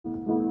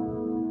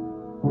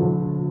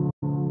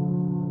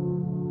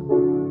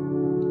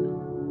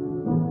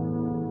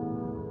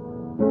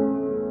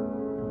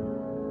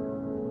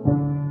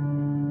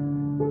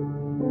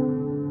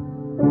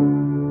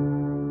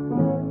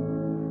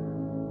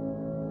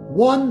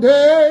One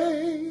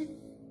day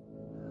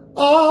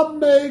our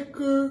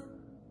Maker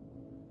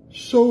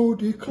so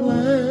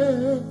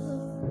declared,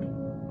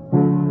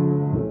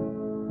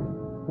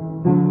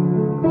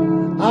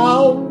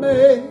 I'll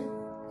make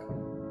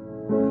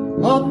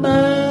a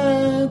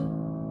man,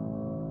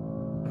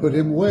 put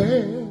him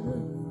where?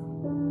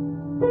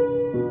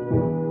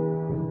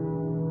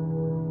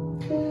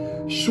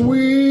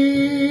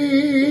 Sweet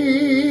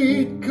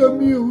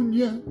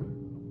communion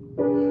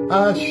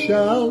I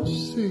shall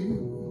see,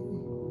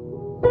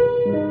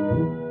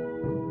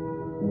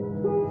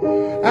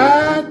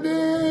 and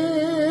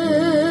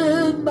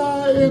in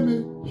my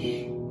image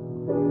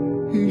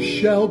he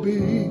shall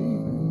be.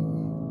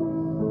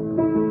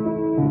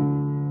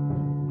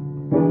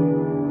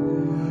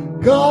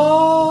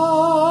 God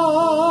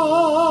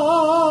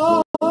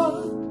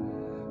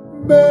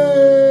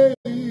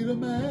made a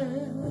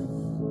man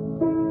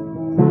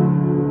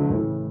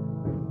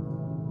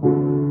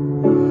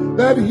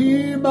that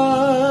he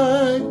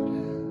might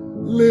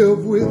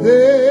live within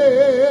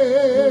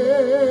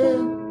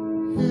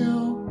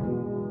him.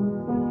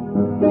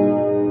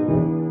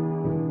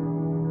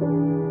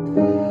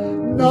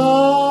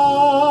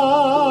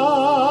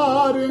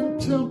 Not in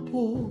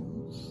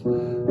temples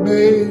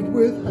made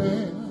with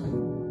hands.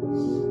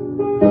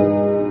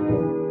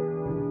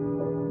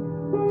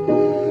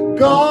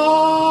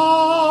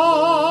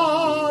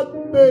 God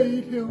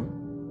made him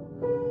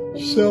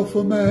self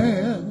a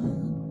man.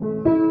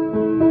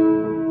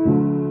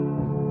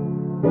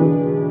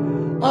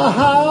 A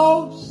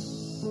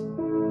house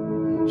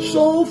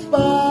so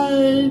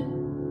fine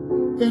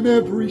in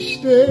every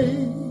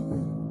stage,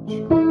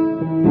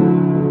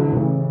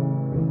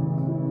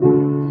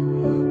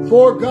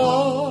 for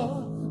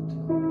God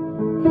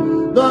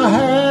the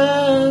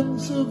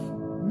hands of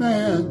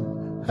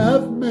man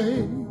have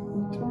made.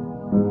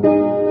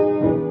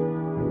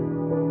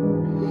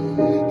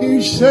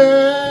 He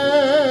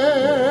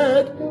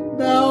said,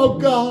 now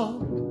God,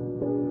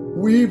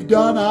 we've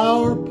done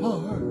our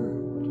part.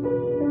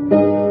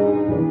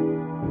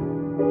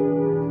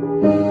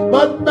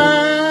 But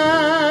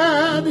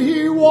man,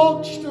 he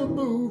wants to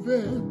move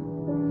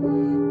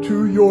in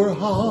to your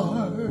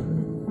heart.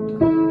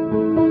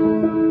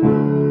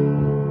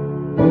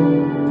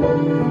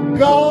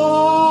 God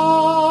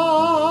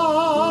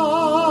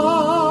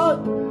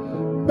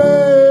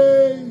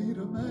made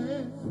a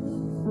man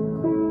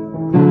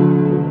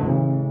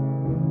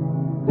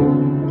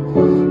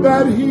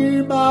that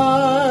he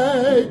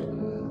might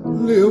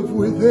live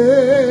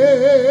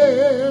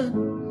within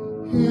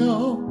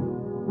him.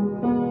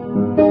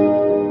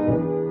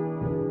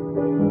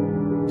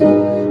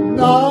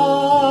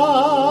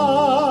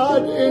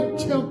 Not in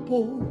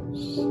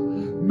temples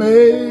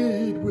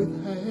made with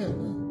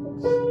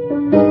hands,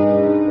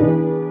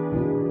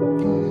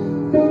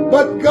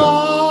 but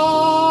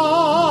God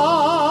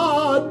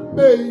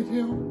made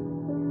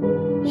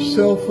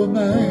himself a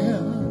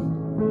man.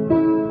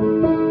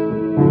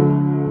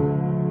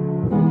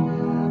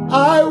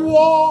 I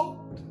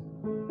walked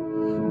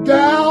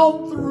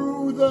down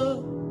through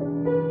the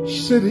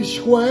city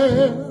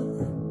square.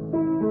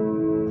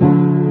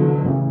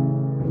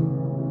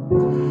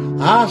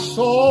 I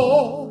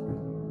saw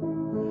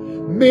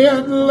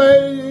men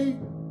laying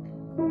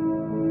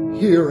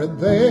here and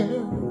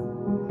there,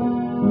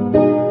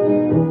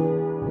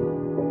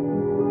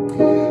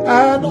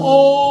 and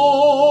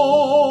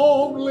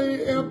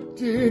only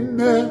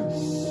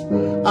emptiness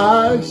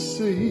I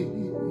see.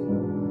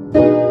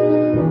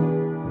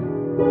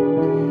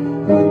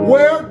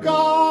 Where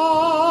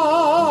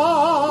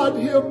God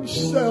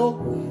himself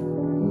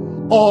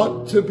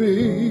ought to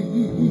be.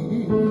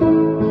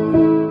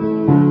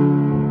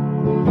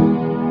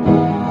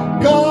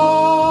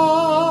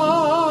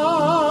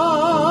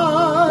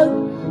 God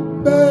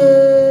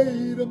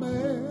made a man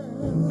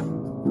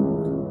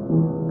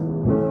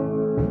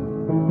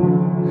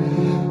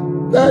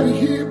that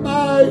he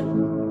might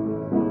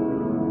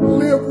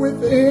live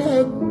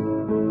within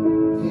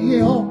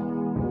him.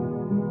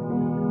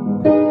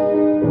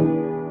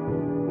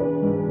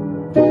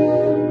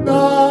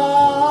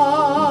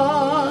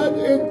 Not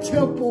in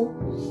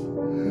temples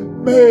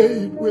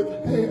made with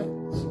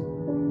hands.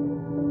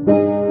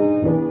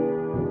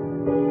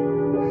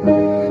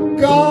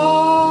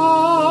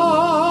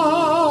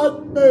 God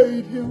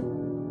made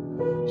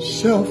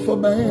himself a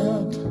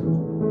man.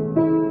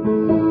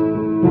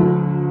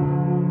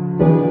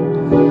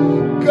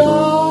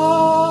 God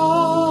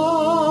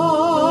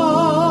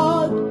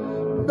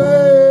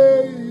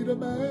made a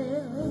man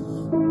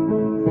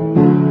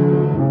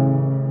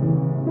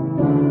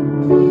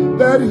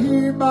that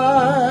he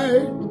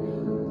might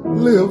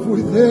live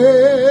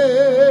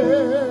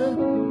within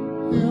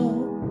him.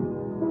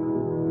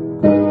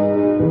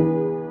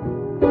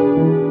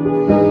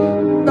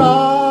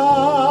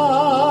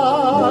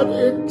 Not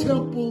in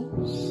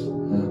temples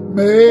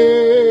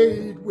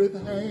made with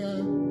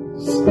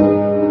hands,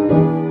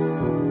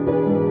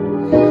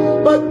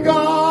 but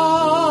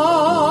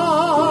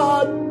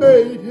God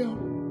made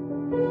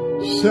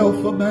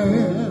himself a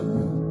man.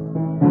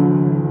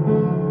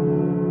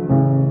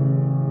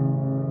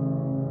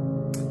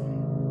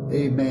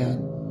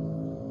 Amen.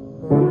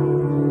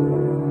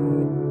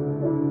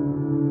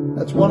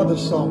 That's one of the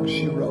songs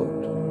she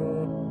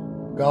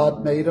wrote.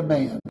 God made a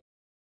man.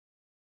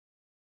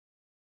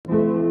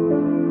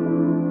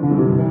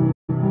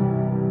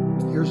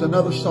 Here's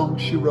another song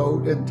she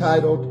wrote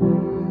entitled,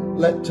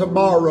 Let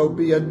Tomorrow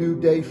Be a New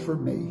Day for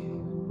Me.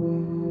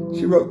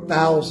 She wrote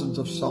thousands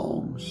of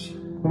songs,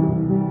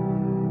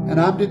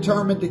 and I'm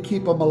determined to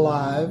keep them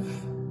alive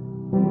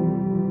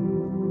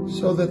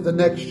so that the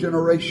next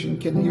generation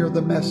can hear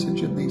the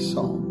message in these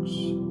songs.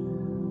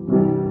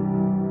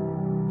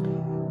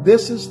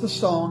 This is the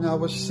song I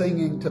was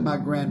singing to my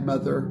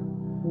grandmother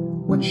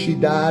when she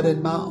died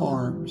in my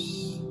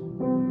arms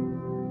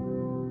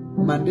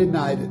Monday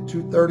night at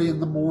 2:30 in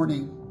the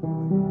morning.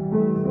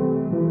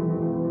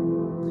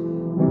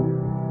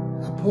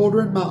 I pulled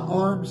her in my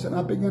arms and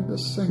I began to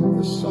sing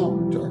this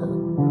song to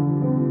her.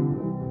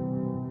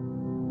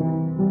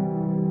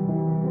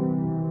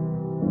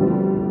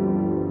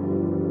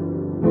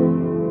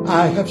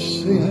 I have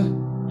sinned,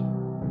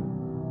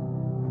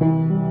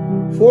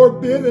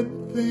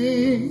 forbidden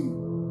things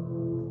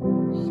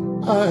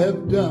I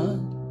have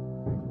done,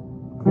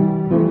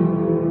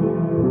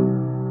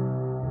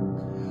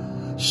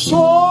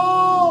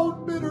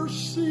 sown bitter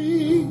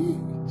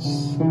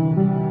seeds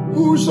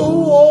whose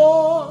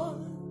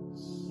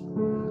awards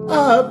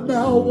I have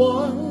now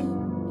won,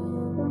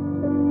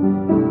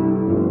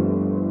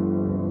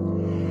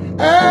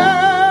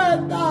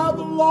 and I've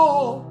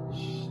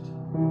lost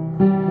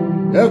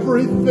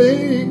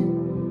everything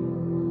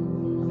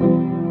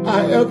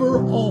I ever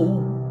owned.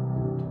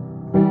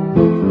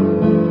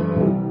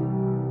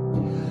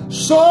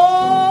 So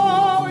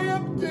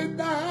empty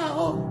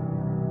now,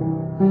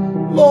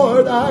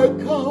 Lord, I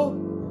come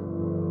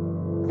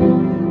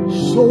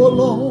so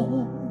alone.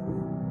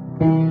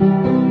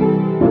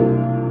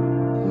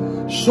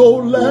 So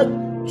let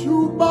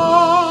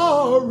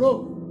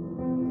tomorrow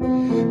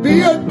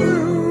be a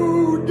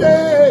new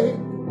day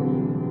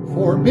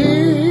for me.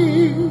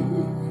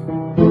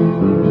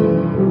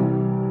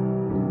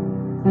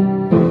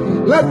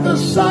 Let the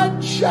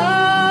sun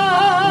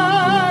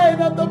shine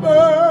and the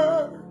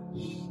birds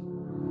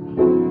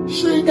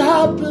sing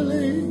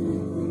happily.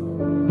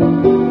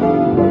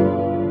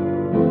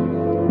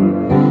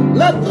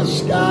 Let the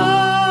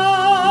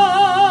sky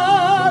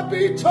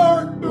be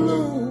turned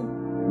blue.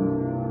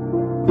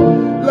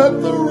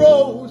 Let the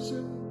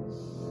roses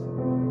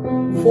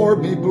for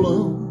me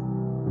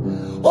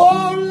bloom.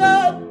 Oh,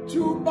 let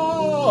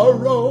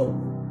tomorrow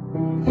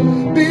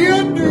be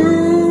a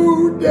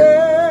new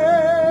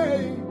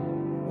day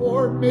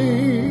for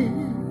me.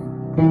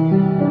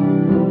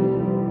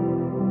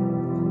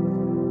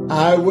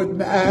 I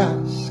wouldn't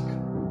ask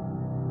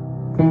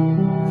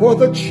for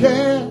the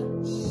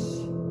chance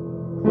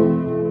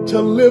to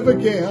live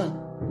again.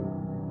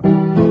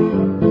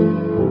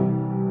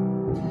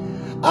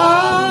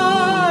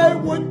 I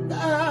wouldn't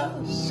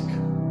ask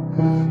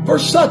for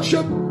such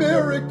a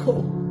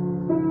miracle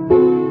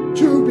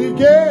to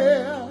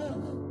begin.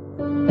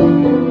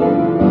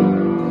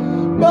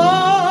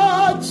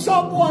 But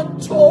someone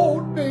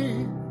told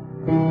me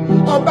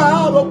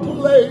about a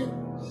place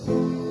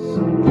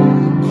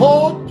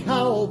called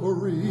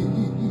Calvary,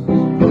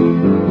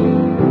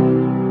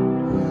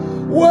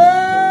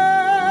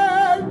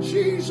 where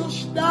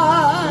Jesus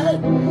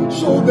died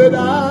so that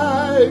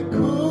I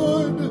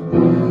could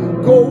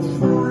go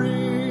free.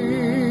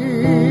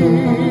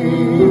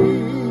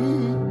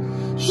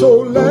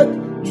 So let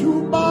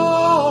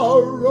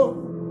tomorrow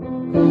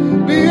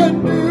be a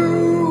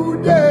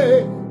new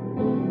day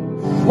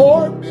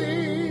for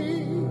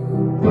me.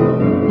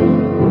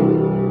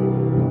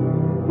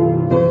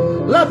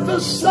 Let the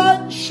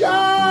sun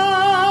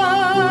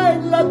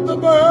shine, let the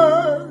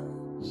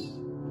birds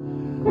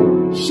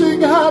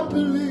sing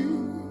happily.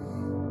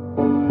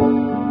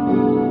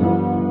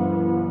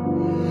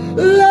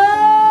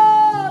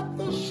 Let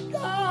the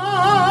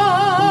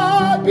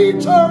sky be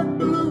turned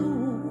blue.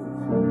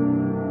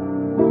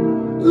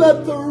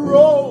 Let the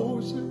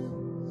roses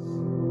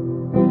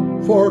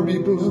for me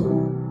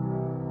bloom.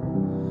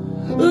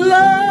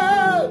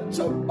 Let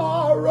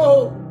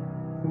tomorrow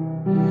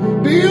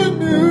be a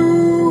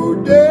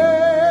new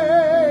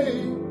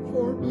day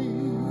for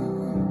me.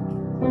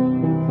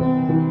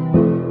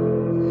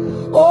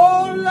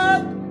 Oh,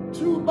 let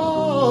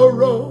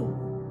tomorrow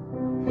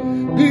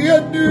be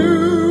a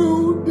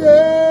new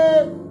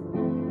day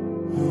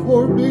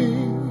for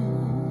me.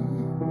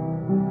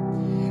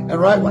 And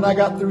right when I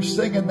got through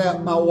singing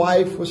that, my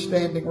wife was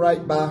standing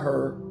right by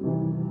her.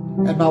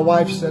 And my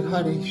wife said,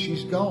 honey,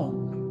 she's gone.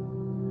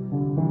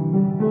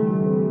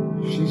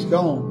 She's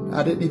gone.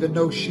 I didn't even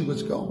know she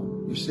was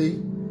gone, you see.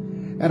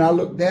 And I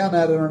looked down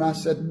at her and I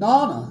said,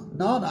 Nana,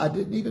 I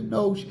didn't even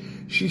know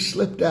she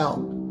slipped out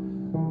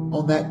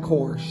on that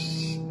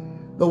chorus.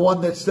 The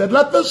one that said,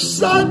 let the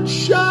sun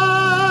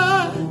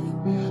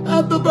shine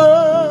and the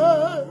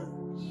birds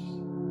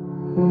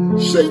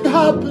sing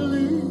happily.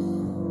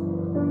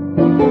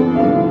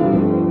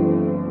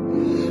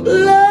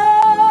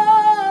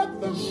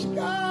 Let the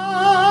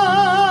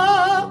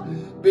sky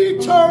be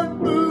turned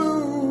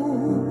blue.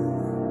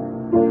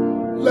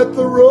 let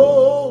the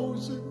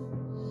roses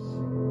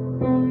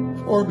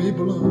for me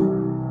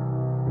bloom.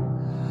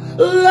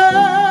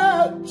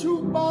 Let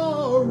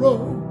tomorrow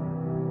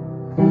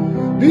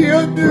be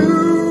a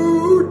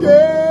new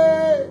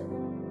day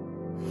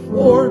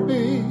for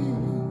me.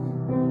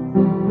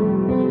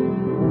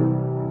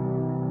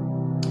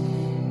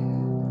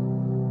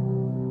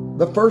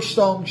 The first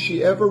song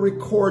she ever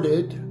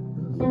recorded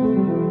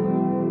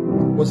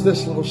was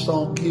this little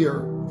song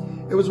here.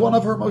 It was one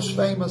of her most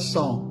famous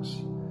songs.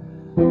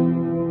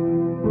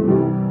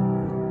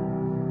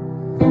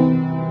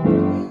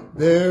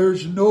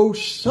 There's no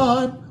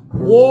sun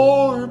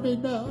warm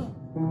enough,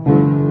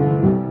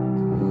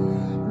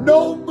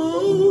 no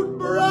moon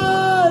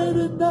bright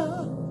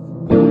enough,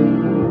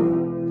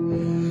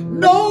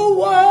 no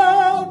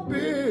world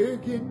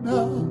big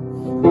enough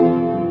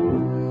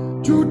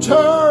to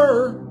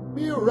turn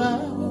me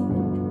around.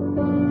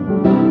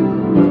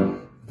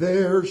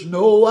 There's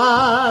no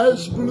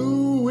eyes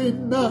blue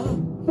enough,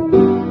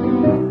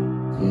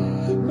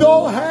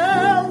 no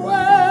hair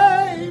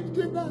waved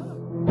enough,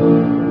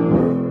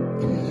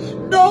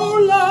 no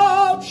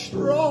love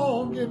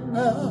strong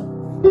enough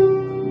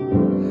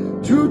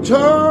to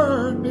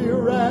turn me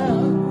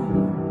around.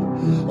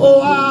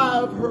 Oh,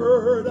 I've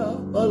heard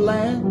of a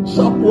land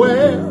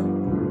somewhere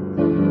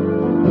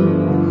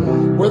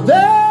where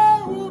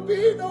there will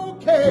be no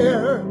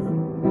care,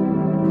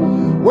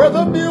 where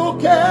the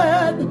milk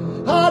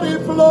and honey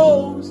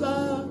flows.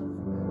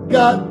 I've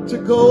got to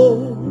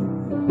go.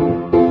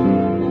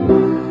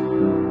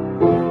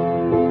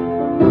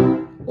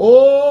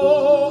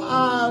 Oh,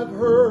 I've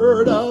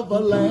heard of a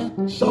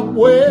land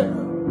somewhere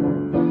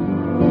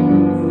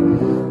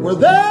where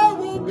there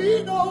will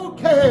be no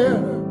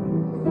care,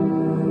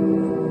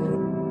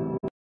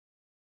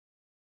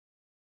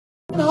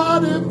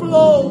 honey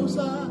flows.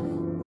 I've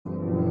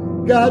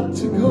got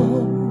to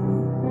go.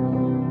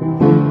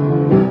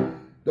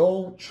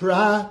 Don't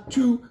try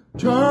to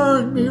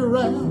turn me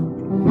around,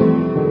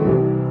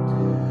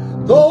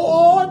 though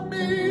on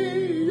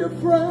me your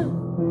friend.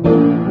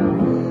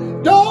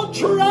 Don't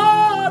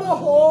try to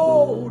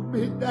hold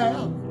me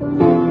down.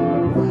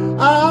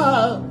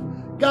 I've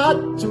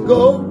got to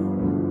go.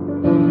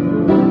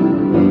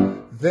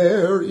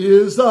 There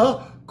is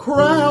a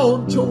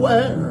crown to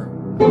wear,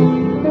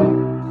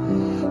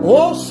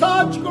 oh,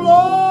 such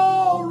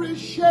glory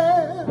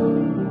share.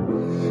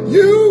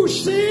 You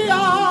see,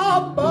 I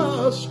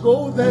must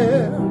go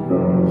there.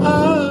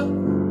 I've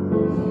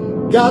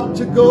got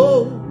to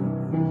go.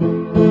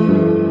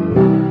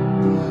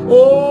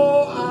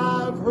 Oh,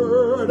 I've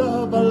heard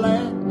of a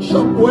land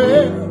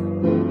somewhere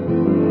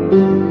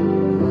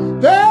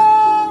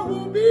there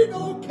will be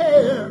no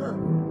care,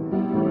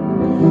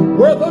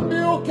 where the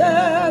milk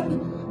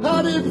and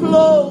honey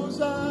flows.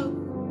 I've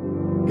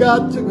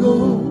got to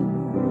go.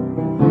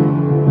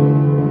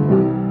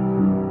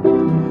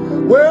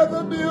 Where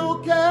the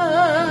milk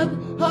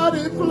and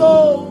honey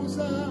flows,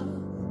 I've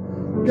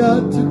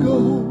got to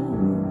go.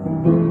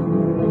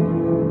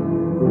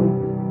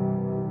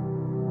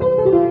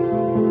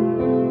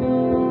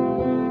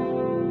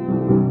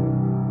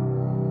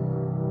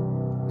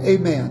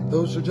 Amen.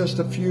 Those are just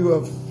a few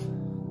of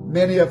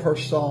many of her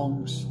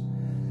songs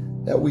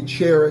that we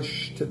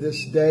cherish to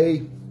this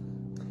day.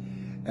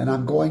 And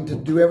I'm going to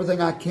do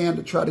everything I can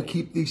to try to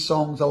keep these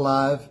songs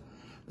alive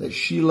that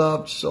she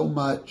loved so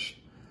much.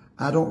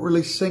 I don't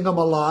really sing them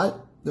a lot.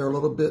 They're a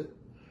little bit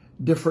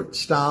different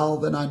style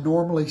than I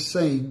normally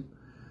sing.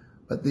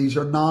 But these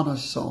are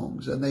Nana's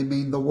songs, and they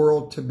mean the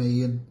world to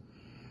me. And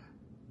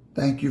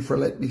thank you for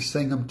letting me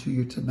sing them to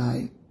you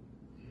tonight.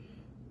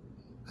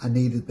 I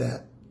needed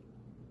that.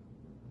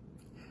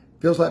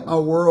 Feels like my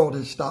world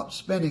has stopped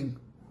spinning.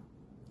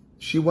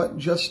 She wasn't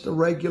just a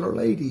regular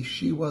lady.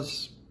 She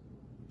was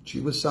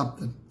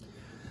something.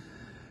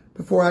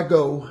 Before I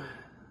go,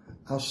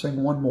 I'll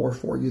sing one more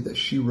for you that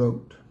she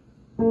wrote.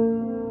 Let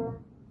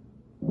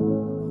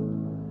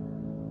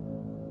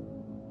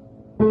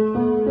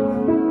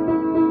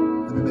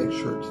me make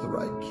sure it's the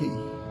right key.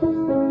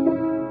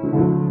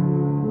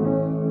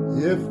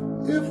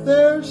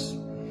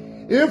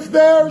 If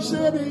there's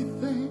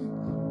anything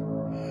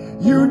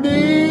you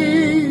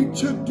need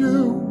to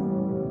do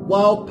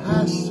while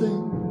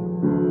passing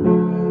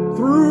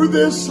through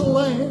this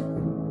land,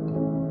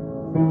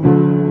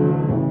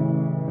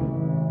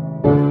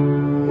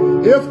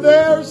 if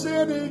there's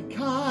any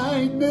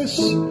kindness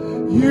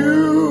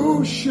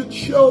you should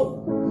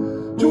show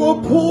to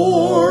a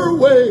poor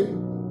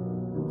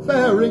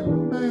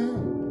wayfaring man,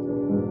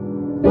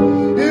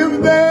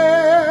 if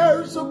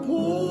there's a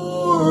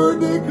poor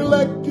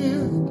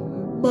neglected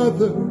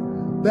mother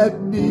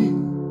that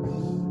needs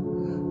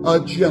a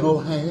gentle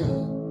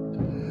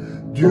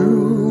hand,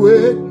 do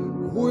it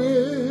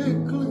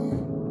quickly,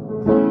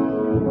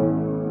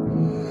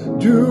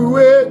 do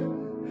it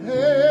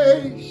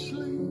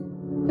hastily.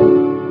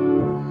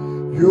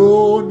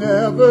 You'll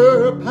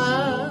never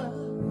pass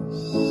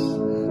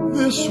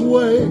this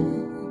way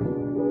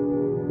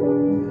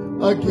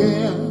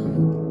again.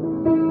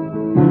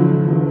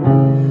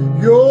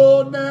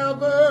 You'll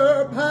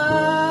never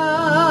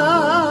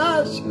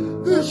pass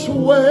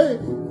way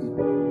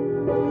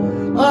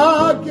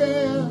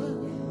again.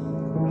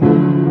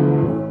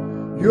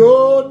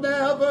 You'll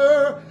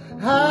never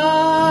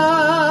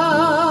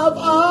have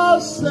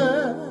a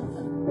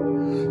second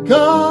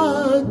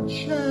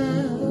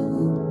chance.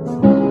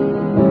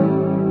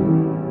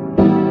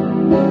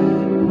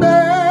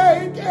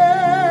 Make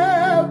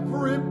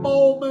every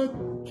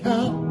moment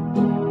count.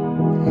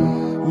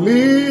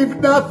 Leave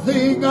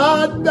nothing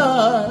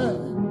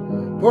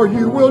undone, for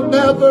you will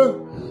never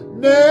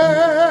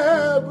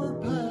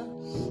pass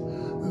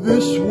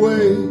this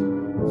way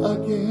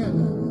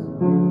again.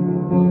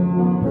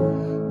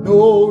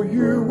 No,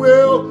 you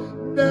will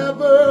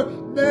never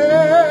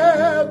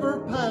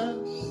pass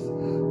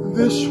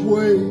this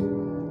way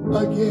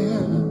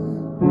again.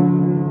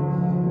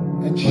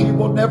 And she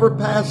will never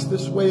pass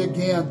this way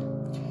again.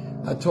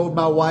 I told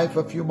my wife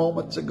a few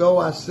moments ago,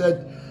 I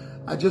said,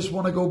 I just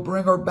want to go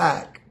bring her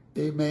back.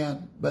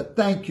 Amen. But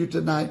thank you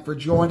tonight for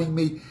joining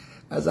me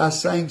as I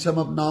sang some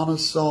of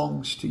Nana's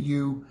songs to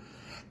you.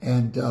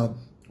 And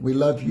we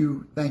love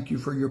you. Thank you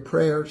for your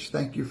prayers.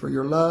 Thank you for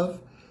your love.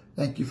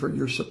 Thank you for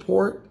your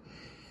support.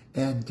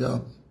 And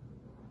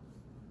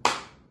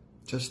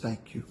just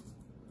thank you.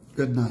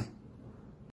 Good night.